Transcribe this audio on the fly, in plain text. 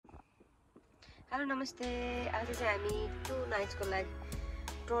Hello, namaste. आज चाहिँ हामी 2 nights को लागि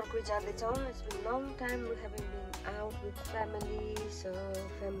Torquay जाँदै छौं. It's been long time we haven't been out with family, so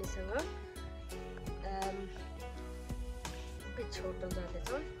family सँग beach hotel जाँदै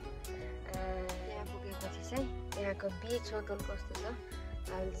छौं. यहाँ पुगेपछि चाहिँ यहाँको beach hotel कस्तो छ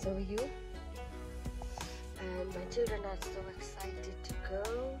I'll show you. And my children are so excited to go.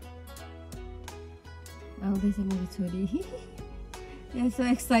 आउँदैछ मेरो छोरी. They're so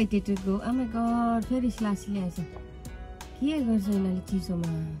excited to go. Oh my god, very slashy as a here goes in a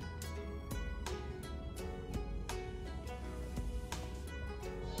chisoma.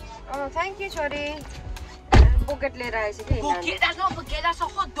 Oh, thank you, Chori. Bucket later, I said. Bucket, that's not bucket, that's a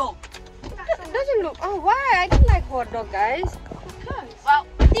hot dog. It doesn't look. Oh, why? I don't like hot dog, guys. Well,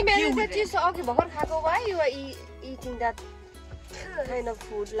 why you are eating that kind of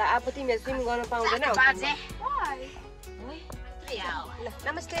food? Like, I'm going to pound it out. Why?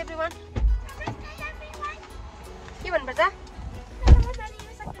 Namaste everyone. Here we go.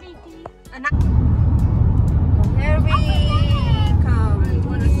 Here we come.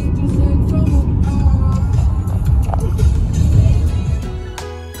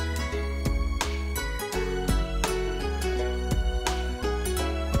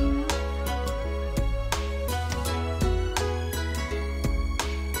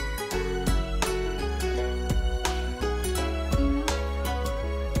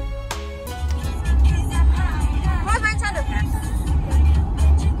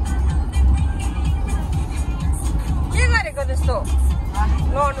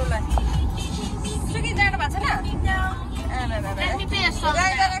 Let me play a song. You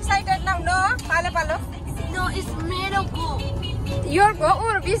guys are excited now? No? Palo. No, it's miracle. You're go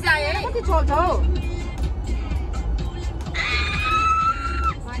or busy. What is it? Oh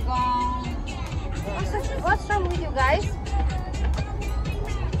my god. What's wrong with you guys?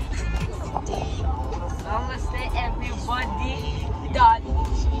 Namaste everybody. Daddy.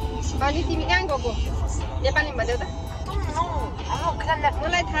 Pani timi kहाँ गएको? नेपाली भन्दै त? No,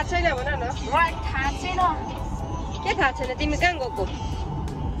 मलाई थाहा छैन भन न. Right, थाहा छैन. के थाहा छैन तिमी कहाँ गएको?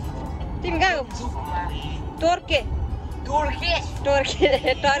 तिमी कहाँ गएको? Torquay.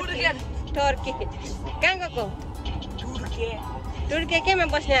 कहाँ गएको? Torquay केमा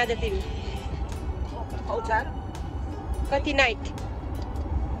बस्ने आज तिमी? Hotel. कति नाइट?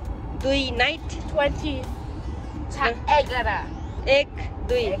 2 नाइट? 20. 11. 1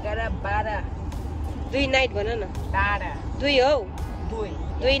 2 11 12. 2 नाइट भन न. 12. 2 हो?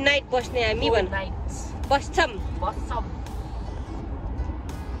 2 नाइट बस्ने हामी भन. बस्छौं.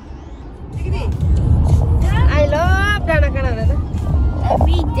 I love डाँडा काँडा.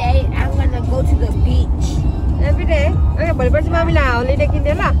 Every day I'm gonna go to the beach. Every day? Okay, भोलिपर्सि मम्मीलाई holiday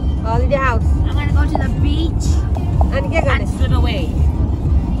किन्दियो ल. Holiday house. I'm gonna go to the beach अनि के गर्ने? and swim away.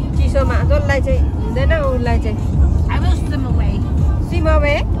 चिसोमा जसलाई चाहिँ हुँदैन उलाई चाहिँ. I will swim away. Swim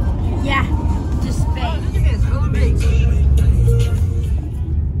away? Yeah, to Spain.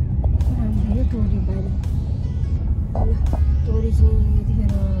 Tory चाहिँ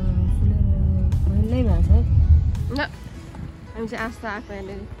यतिखेर फुलेर भइलै भएको छ है. ल हामी चाहिँ आस्था आएको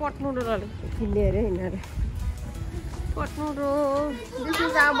यहाँनिर पटनुडोल किन्ने अरे यिनीहरू. पटनुडोल. This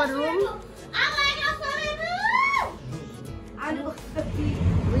is our room.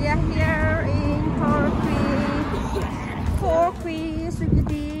 We are here in Torquay,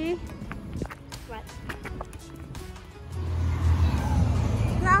 Sweetie. What?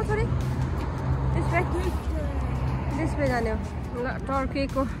 Now, sorry. This way जाने हो. ल Torquay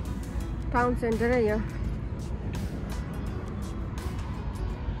को टाउन सेन्टर है यो.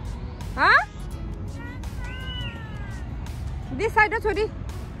 हाँ? This side हो छोरी.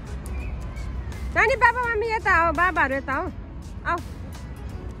 नानी बाबा मम्मी यता आओ. बाबाहरु यता आओ. आऊ.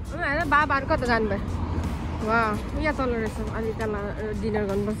 हैन बाबाहरु कता जानुभयो? वाह, यहाँ तल रहेछ. अलि तल डिनर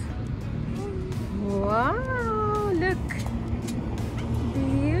गर्नुपर्छ. Wow, look.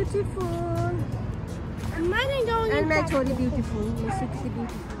 Beautiful. And my chori beautiful. My 60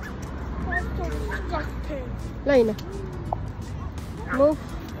 beautiful. Laina. Move.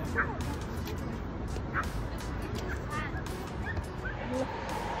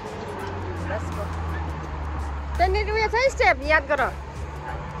 Let's go. Then we have a step. याद गर.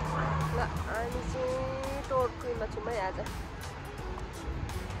 ल अनि चाहिँ Torquayमा छु म आज.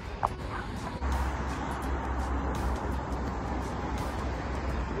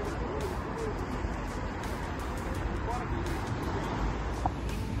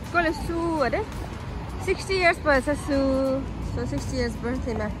 Call Sue, what? 60 years birthday, Sue. So 60 years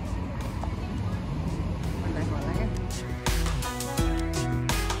birthday, ma.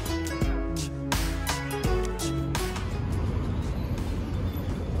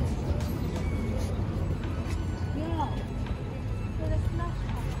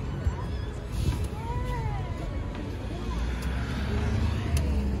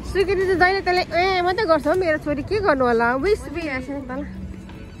 सुकेरी चाहिँ जहिले त्यसले मात्रै गर्छ हो मेरो छोरी के गर्नु होला विस बी आएको छ नि त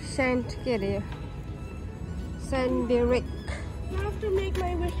सेन्ट के अरे यो saint Barack I have to make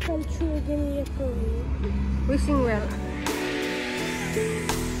my wish come true. Give me a phone. Wishing well.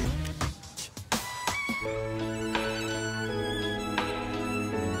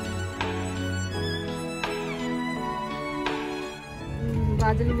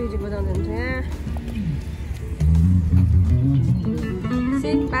 बाजेले म्युजिक बजाउँदै हुन्छ यहाँ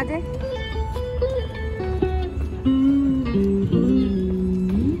सिङ बाजे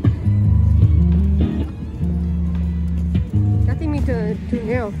कति मिठो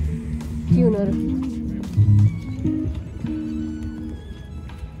टुन्यो हौ ट्युनहरू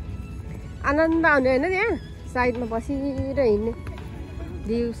आनन्द आउने होइन यहाँ साइडमा बसिरहेको हिँड्ने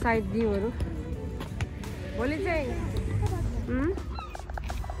भ्यू साइड भ्यूहरू भोलि चाहिँ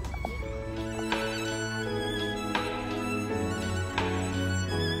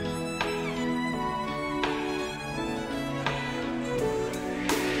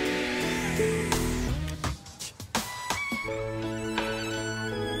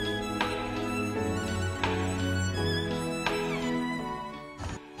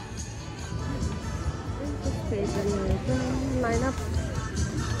line up.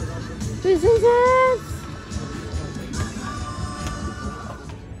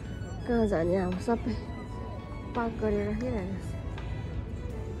 कहाँ जाने अब सबै पार्क गरेर राखिरहेको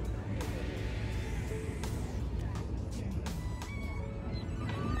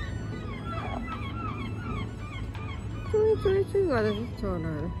छ चुई चुई गर्दैछ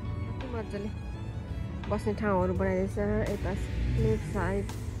चोलाहरू मजाले बस्ने ठाउँहरू बनाइदिएछ यता left side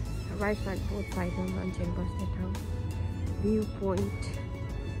right side both साइडमा मान्छेहरू बस्ने ठाउँ भ्यू पोइन्ट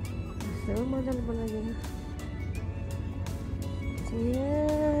यस्तो मजाले बनाइदिएर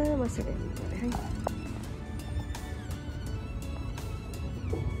बसेर है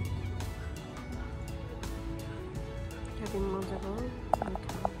कति मजाको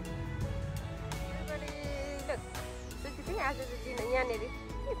आज चाहिँ यहाँनिर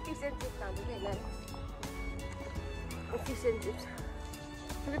फिस एन्ड चिप्स खाँदैछ होइन फिस एन्ड चिप्स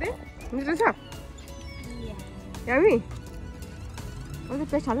मिठो छ हामी अन्त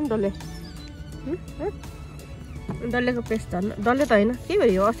पेस्ट हाल्नु नि डल्ले डल्लेको पेस्ट हाल्नु डल्ले त होइन के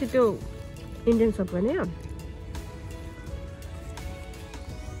भयो अस्ति त्यो इन्डियन सप गर्ने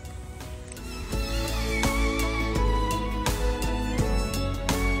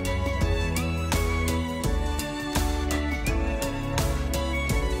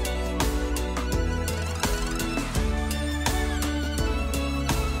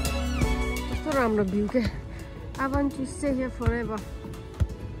राम्रो भ्यू के I want to stay here forever.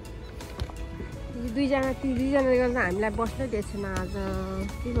 दुईजनाले गर्दा हामीलाई बस्नै दिएको छैन आज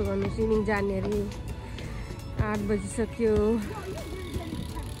के को गर्नु स्विमिङ जाने अरे 8 बजिसक्यो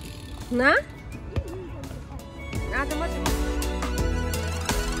न आज मात्रै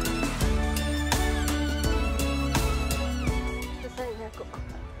यहाँको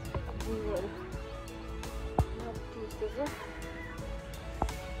भ्यूहरू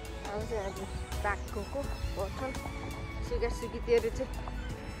आज ब्याकको होटल सुकीहरू चाहिँ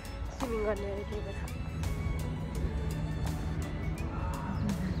स्विमिङ गर्ने अरे त्यही भएर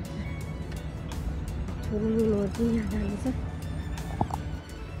छोरीहरू चाहिँ यहाँ जाँदैछ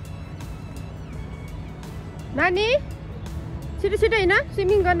नानी छिटो छिटो होइन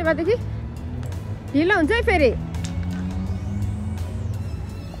स्विमिङ गर्ने भएदेखि ढिलो हुन्छ है फेरि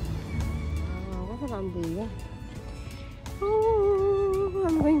कस्तो राम्रो हो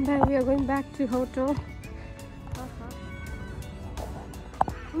I'm going back. We are going back to hotel.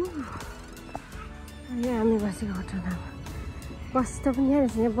 यहाँ हामी बसेको होटलमा बस स्टप पनि यहाँ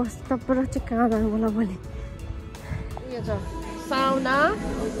रहेछ बस स्टपबाट चाहिँ कहाँ जानु होला भने उयो छ साउना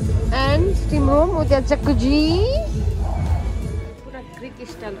एन्ड स्टिम होम उता जकुजी पुरा ग्रिक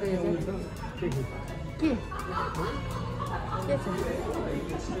स्टाइलको यो चाहिँ के छ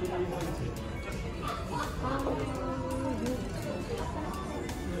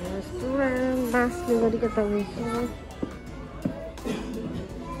बाँसले गरेको तपाईँको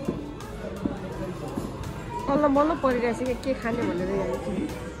अल्ल मल्ल परिरहेछ के खाने भनेर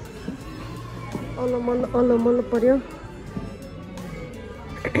अल्ल मल्ल पर्यो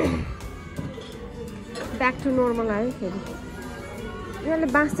ब्याक टु नर्मल आयो फेरि यिनीहरूले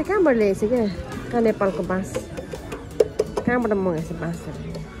बाँस चाहिँ कहाँबाट ल्याएछ क्या कहाँ नेपालको बाँस कहाँबाट मगाएछ बाँसहरू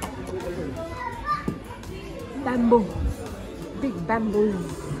ब्याम्बो बिग ब्याम्बो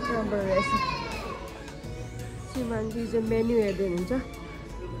राम्रो रहेछ श्रीमानजी चाहिँ मेन्यु हेर्दै हुनुहुन्छ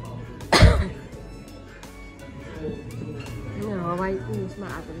हवाई उयसमा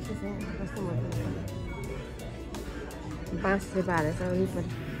आएको रहेछ कस्तो मजा बाँसले बारेछ वरिपरि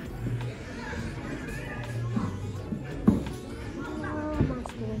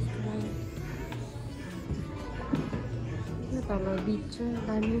तल बिच छ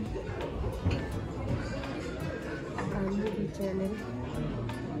दामी बिच यहाँनिर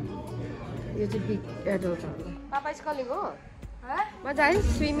यो चाहिँ बिग एडल्ट हो पापा इज कलिङ हो मजा आयो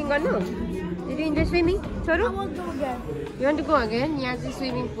स्विमिङ गर्नु Did you enjoy swimming? Choru? I want to go again. You want to go again? यहाँ चाहिँ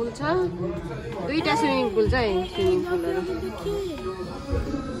स्विमिङ पुल छ दुईटा स्विमिङ पुल छ है स्विमिङ पुलहरु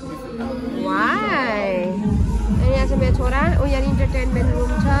Why? अनि यहाँ चाहिँ मेरो छोरा यहाँ इन्टरटेनमेन्ट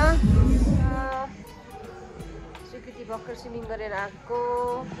रुम छ स्वीकृति भर्खर स्विमिङ गरेर आएको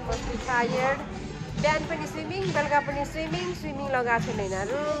मस्ट बी टायर्ड बिहान पनि स्विमिङ बेलुका पनि स्विमिङ लगाएको छैन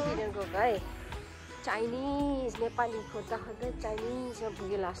यिनीहरू किनेरको है चाइनिज नेपाली खोज्दा खोज्दै चाइनिजमा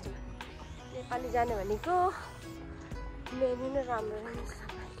पुग्यो लास्टमा नेपाली जाने भनेको मेनु नै राम्रो रहेछ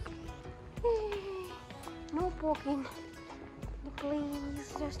no पोकिङ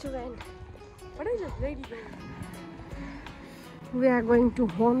please restaurant What is it lady doing? We are going to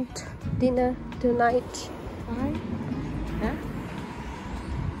haunt dinner tonight. Why? Huh?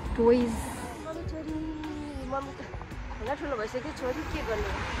 Toys. Mommy, छोरी मम्मी त भन्दा ठुलो भइसक्यो छोरी के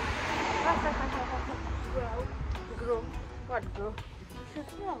गर्ने Grow. What grow?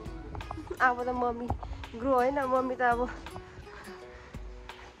 अब त मम्मी ग्रो होइन मम्मी त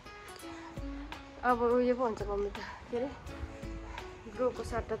अब उयो पो हुन्छ मम्मी त के अरे ग्रोको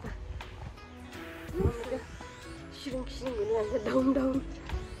सट्टा त मम्मी त श्रिङ्क हुने हाल्छ down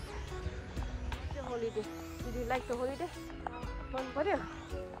holiday Did you like the holiday? मन पर्यो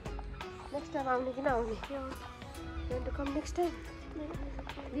नेक्स्ट टाइम आउने कि नआउने Want to come next time?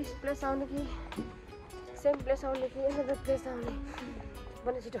 This place आउने कि सेम प्लेस आउने कि another place आउने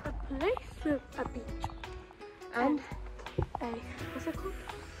भने छिटो A place with a beach and what's it called?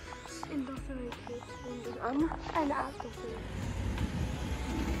 Indoor swimming pool. And Outdoor swimming.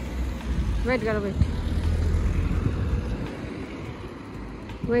 Wait, gotta wait.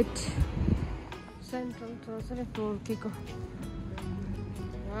 Central Torquay को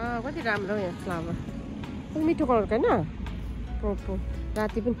कति राम्रो यहाँ फ्लावर मिठो कलरको होइन पर्पल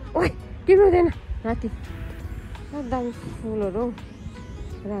राति पनि ओइ तिम्रो हुँदैन राति दामी फुलहरू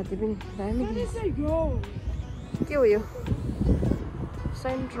राति पनि दामी के हो यो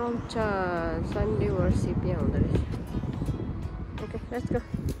सेन्ट्रल चर्च सन्डे वर्सिप यहाँ हुँदो रहेछ ओके लेट्स गो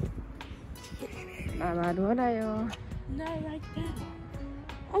आमाहरू हरायो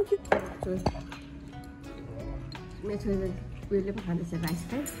मेरो छोरीले उयोले पो खाँदैछ राइस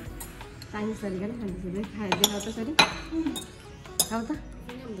खाइ चाइनिज तरिकाले खाँदैछ खाएर देखाउ त छोरी खाऊ त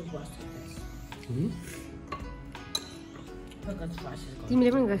तिमीले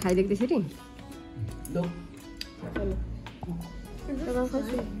पनि खाइदिएको त्यसरी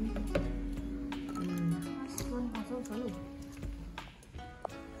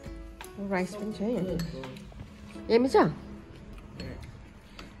राइस पनि छ है यमी छ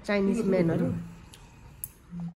चाइनिज मेनहरू